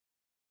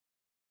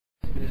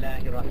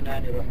الله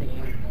الرحمن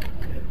الرحيم.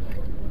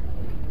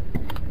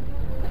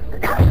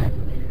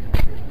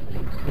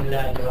 بسم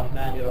الله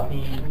الرحمن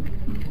الرحيم.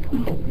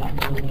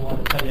 نحمده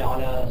ونصلي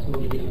على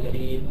رسوله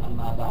الكريم.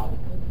 أما بعد.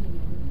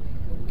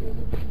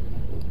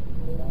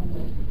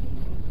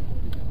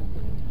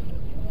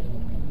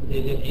 There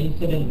is an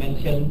incident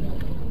mentioned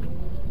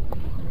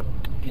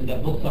in the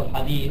books of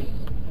Hadith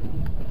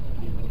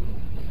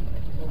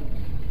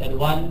that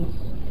once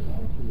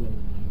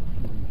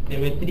there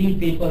were three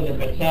people that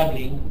were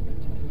traveling,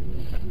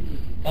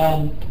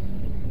 and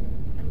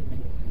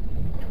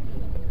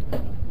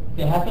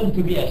there happened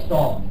to be a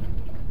storm.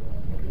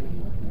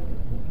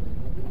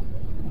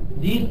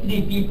 These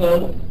three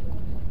people,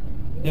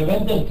 they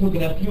went and took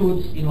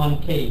refuge in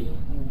one cave.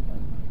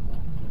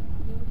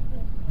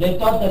 They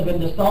thought that when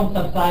the storm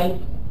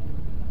subsides,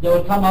 they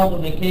would come out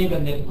of the cave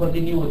and then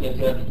continue with their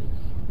journey.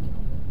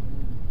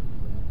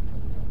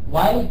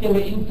 Whilst they were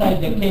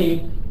inside the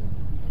cave,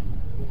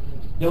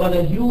 there was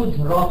a huge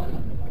rock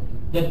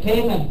that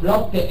came and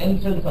blocked the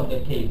entrance of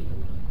the cave.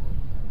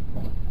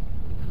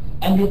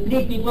 And the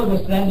three people were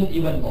stranded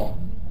even more.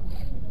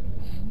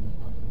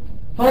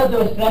 First they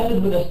were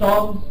stranded with the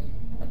storm.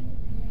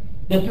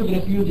 They took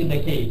refuge in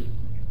the cave.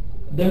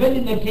 They went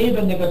in the cave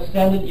and they got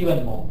stranded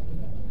even more,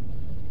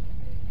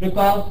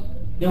 because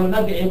they will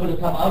not be able to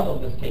come out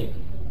of this cave.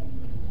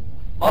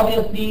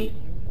 Obviously,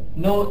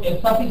 no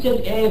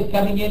sufficient air is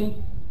coming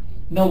in,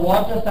 no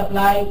water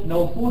supply,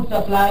 no food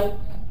supply,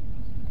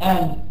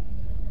 and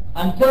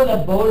until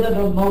that boulder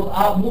will move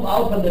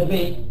out from the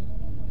base,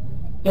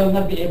 they will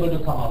not be able to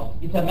come out.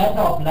 It's a matter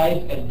of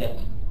life and death.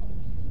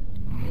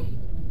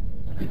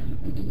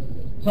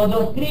 So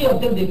those three of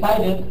them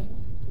decided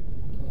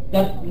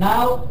that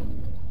now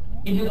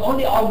it is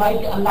only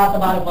Almighty Allah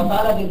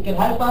Ta'ala that can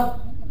help us.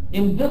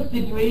 In this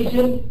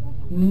situation,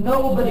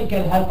 nobody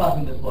can help us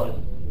in this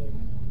world.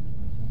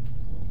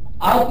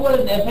 Outward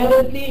and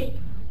apparently,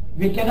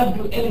 we cannot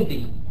do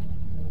anything.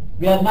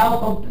 We are now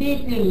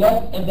completely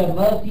left at the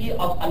mercy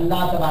of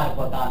Allah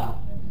Ta'ala.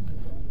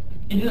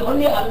 It is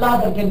only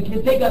Allah that can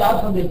take us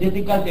out from the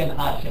difficulty and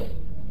hardship.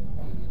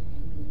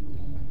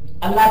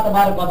 Allah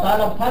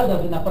Ta'ala tells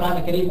us in the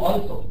Quran Kareem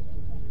also,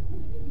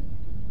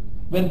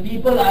 when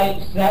people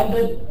are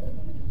stranded,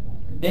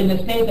 they're in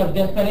a state of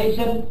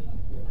desperation,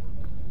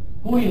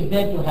 who is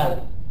there to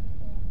help?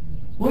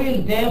 Who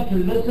is there to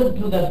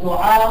listen to the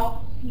dua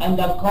and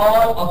the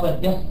call of a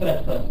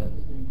desperate person?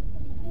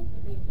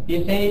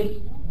 He says,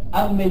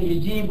 أَمَّنْ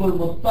يُجِيبُ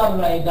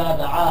الْمُضْطَرَّ إِذَا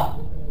دَعَاهُ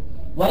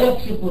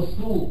وَيَكْشِفُ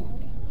السُّوءَ.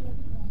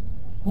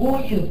 Who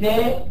is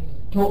there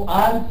to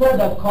answer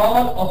the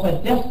call of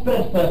a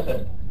desperate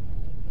person?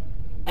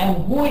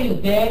 And who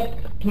is there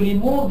to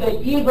remove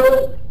the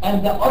evil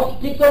and the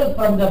obstacle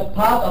from the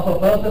path of a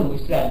person who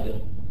is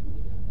stranded?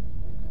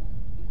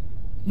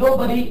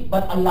 Nobody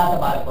but Allah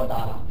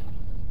Ta'ala.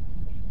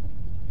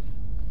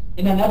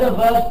 In another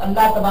verse,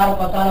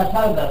 Allah Ta'ala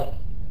tells us,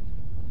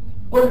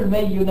 قُلْ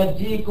مَنْ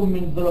يُنَجِّيكُم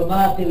مِّن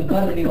ظُلُمَاتِ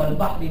الْبَرِّ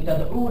وَالْبَحْرِ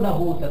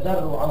تَدْعُونَهُ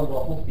تَضَرُّعًا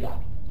وَخُفْيًا.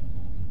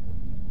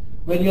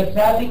 When you are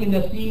traveling in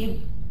the seas,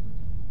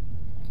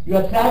 you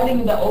are traveling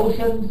in the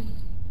oceans,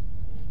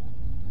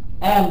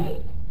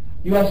 and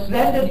you are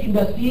stranded in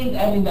the seas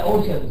and in the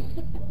oceans.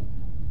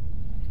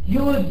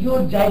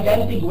 Huge,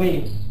 gigantic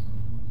waves.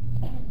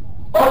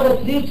 All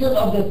the creatures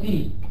of the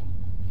sea.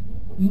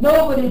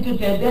 Nobody is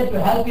there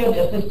to help you and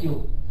assist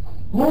you.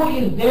 Who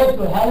is there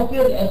to help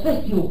you and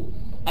assist you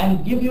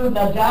and give you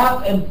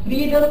najat and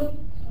freedom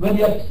when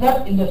you are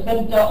trapped in the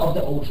center of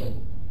the ocean?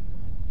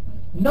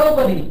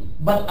 Nobody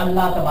but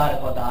Allah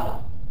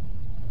Ta'ala.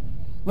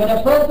 When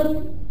a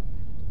person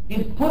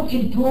is put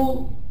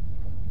into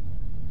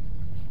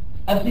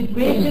a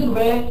situation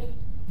where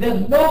there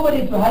is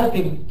nobody to help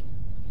him,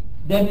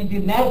 then it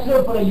is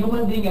natural for a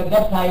human being at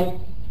that time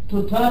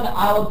to turn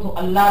out to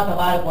Allah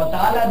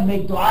Ta'ala and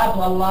make dua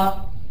to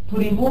Allah to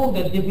remove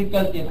the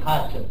difficulty and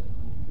hardship.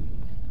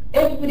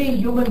 Every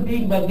human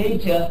being by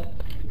nature,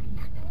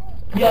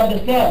 he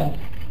understands,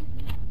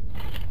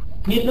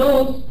 he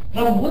knows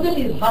from within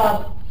his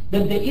heart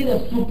that there is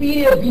a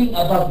superior being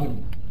above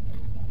him.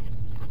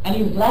 And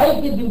his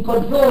life is in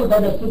control by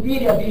the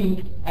superior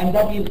being, and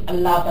that is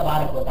Allah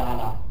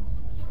Ta'ala.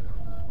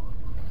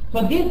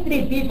 So these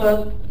three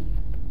people,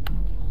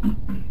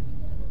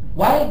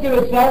 while they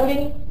were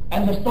traveling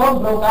and the storm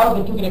broke out,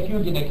 they took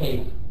refuge in a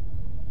cave.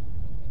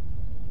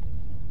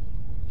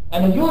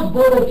 And a huge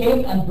boulder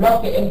came and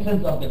blocked the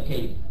entrance of the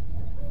cave.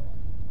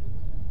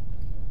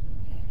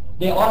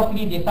 They all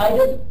three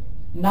decided,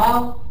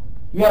 now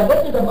we are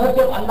left to the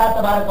mercy of Allah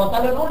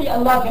Ta'ala, and only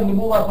Allah can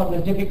remove us from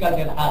the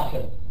difficulty and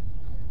hardship.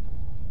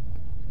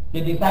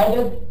 They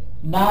decided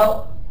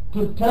now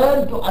to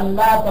turn to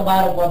Allah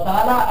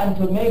Ta'ala and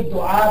to make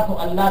dua to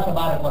Allah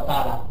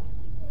Ta'ala.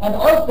 And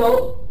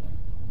also,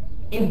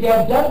 if they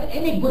have done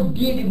any good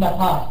deed in the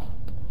past,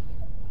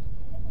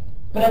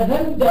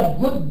 present that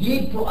good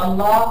deed to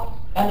Allah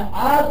and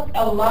ask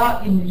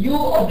Allah in lieu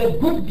of the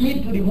good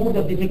deed to remove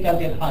the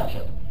difficulty and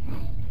hardship.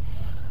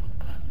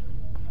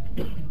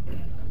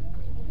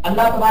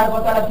 Allah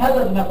Ta'ala tells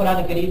us in the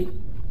Quran Kareem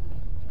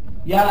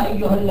يا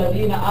أيها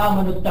الذين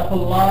آمنوا اتقوا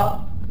الله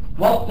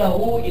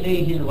وابتغوا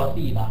إليه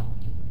الوسيلة.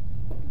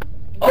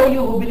 O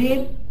you who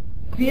believe,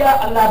 fear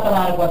Allah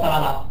Tabarak wa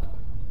Ta'ala.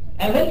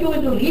 And when you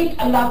want to reach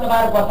Allah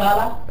Tabarak wa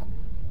Ta'ala,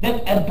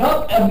 then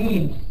adopt a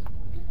means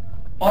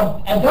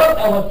or adopt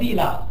a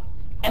wasila.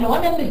 And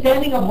one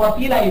understanding of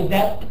wasila is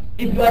that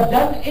if you have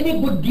done any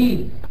good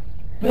deed,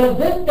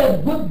 present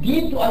that good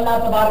deed to Allah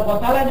Tabarak wa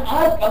Ta'ala and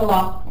ask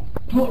Allah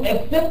to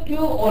accept you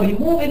or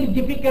remove any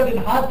difficulty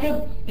and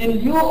hardship in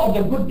lieu of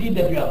the good deed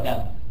that you have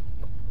done.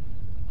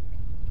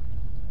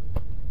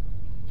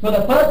 So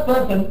the first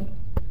person,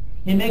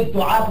 he makes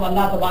dua to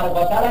Allah Tabarak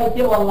wa Ta'ala. He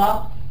says, oh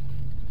Allah,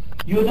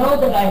 you know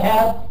that I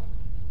have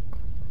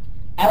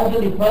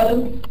elderly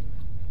parents,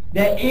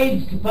 they're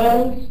aged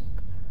parents,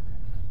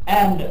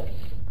 and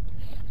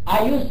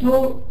I used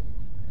to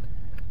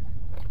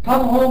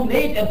come home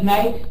late at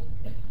night,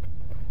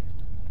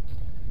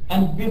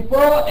 and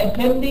before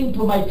attending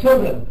to my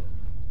children,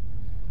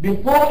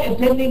 before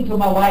attending to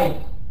my wife,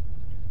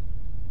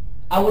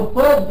 I would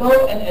first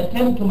go and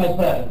attend to my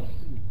parents.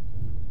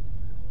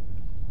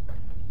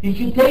 He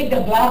should take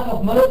a glass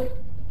of milk,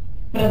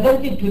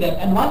 present it to them,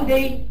 and one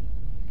day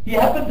he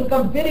happened to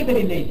come very,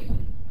 very late,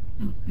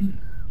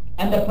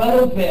 and the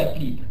parents were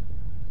asleep.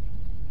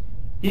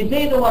 He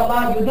said, oh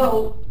Allah, you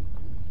know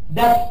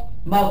that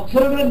my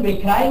children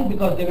were crying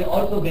because they were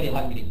also very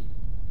hungry.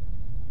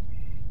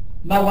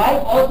 My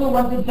wife also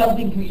wanted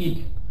something to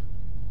eat,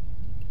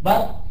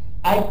 but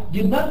I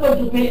did not want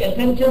to pay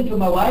attention to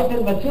my wife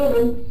and my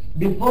children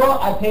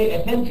before I paid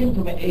attention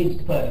to my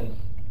aged parents.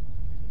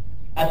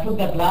 I took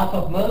a glass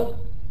of milk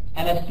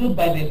and I stood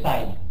by their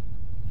side.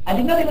 I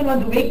did not even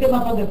want to wake them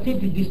up from the sleep,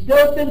 to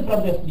disturb them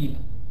from their sleep.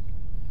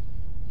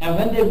 And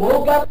when they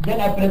woke up, then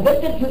I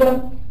presented to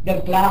them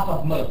their glass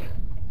of milk.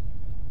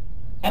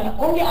 And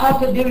only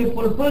after they were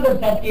fulfilled and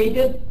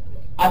satiated,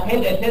 I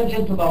paid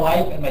attention to my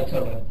wife and my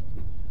children.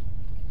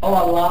 Oh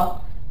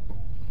Allah,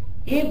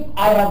 if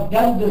I have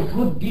done this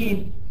good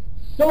deed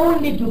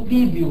solely to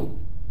please you,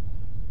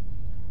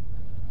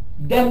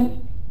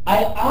 then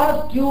I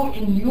ask you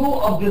in lieu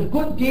of this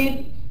good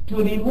deed to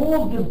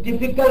remove this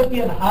difficulty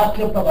and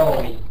hardship from our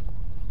way.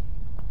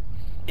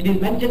 It is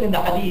mentioned in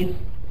the hadith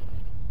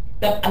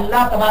that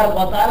Allah Tabarak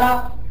wa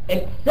Ta'ala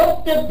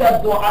accepted the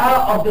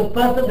dua of this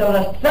person that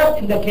was trapped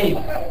in the cave,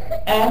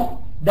 and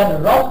the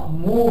rock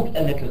moved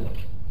a little bit.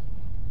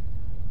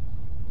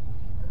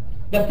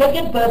 The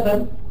second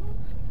person,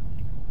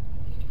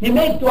 he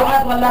makes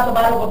dua to Allah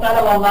Tabarak wa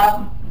Ta'ala,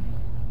 Allah,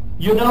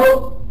 you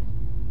know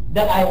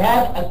that I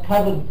had a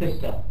cousin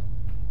sister.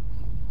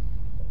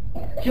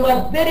 She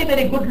was very,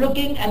 very good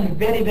looking and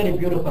very, very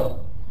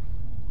beautiful.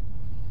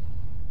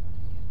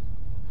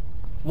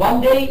 One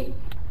day,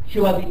 she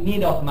was in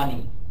need of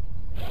money.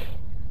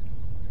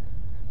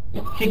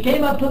 She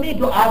came up to me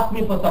to ask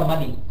me for some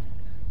money.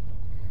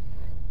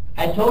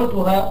 I told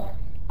to her,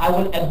 I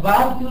will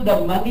advance you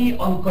the money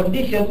on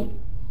condition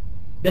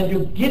that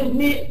you give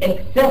me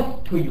access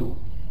to you.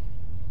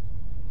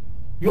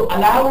 You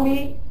allow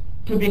me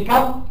to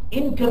become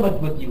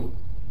intimate with you.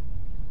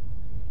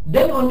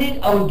 Then only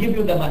I will give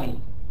you the money.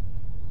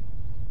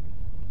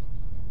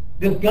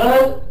 This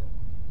girl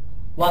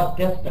was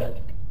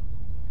desperate.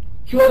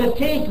 She was a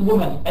chaste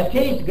woman, a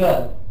chaste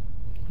girl.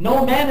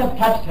 No man had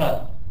touched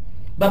her.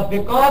 But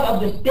because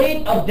of the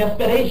state of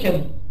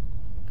desperation,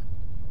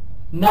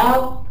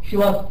 now she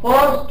was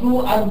forced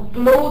to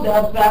unclothe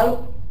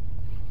herself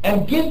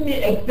and give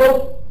me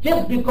access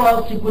just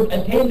because she could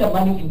attain the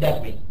money in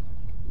that way.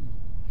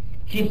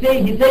 He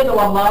said, oh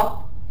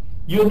Allah,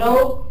 you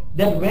know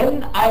that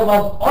when I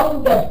was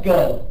on that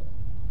girl,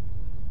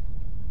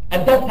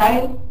 at that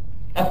time,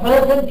 a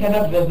person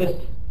cannot resist.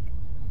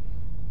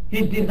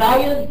 His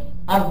desires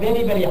are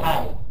very, very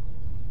high.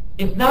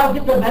 It's now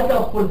just a matter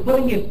of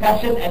fulfilling his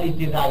passion and his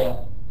desire.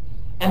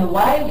 And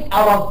whilst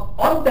I was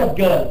on that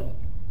girl,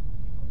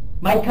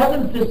 my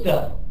cousin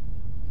sister,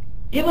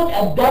 even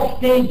at that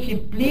stage, she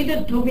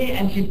pleaded to me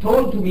and she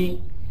told to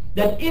me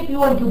that if you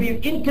want to be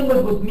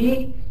intimate with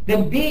me,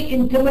 then be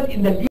intimate in the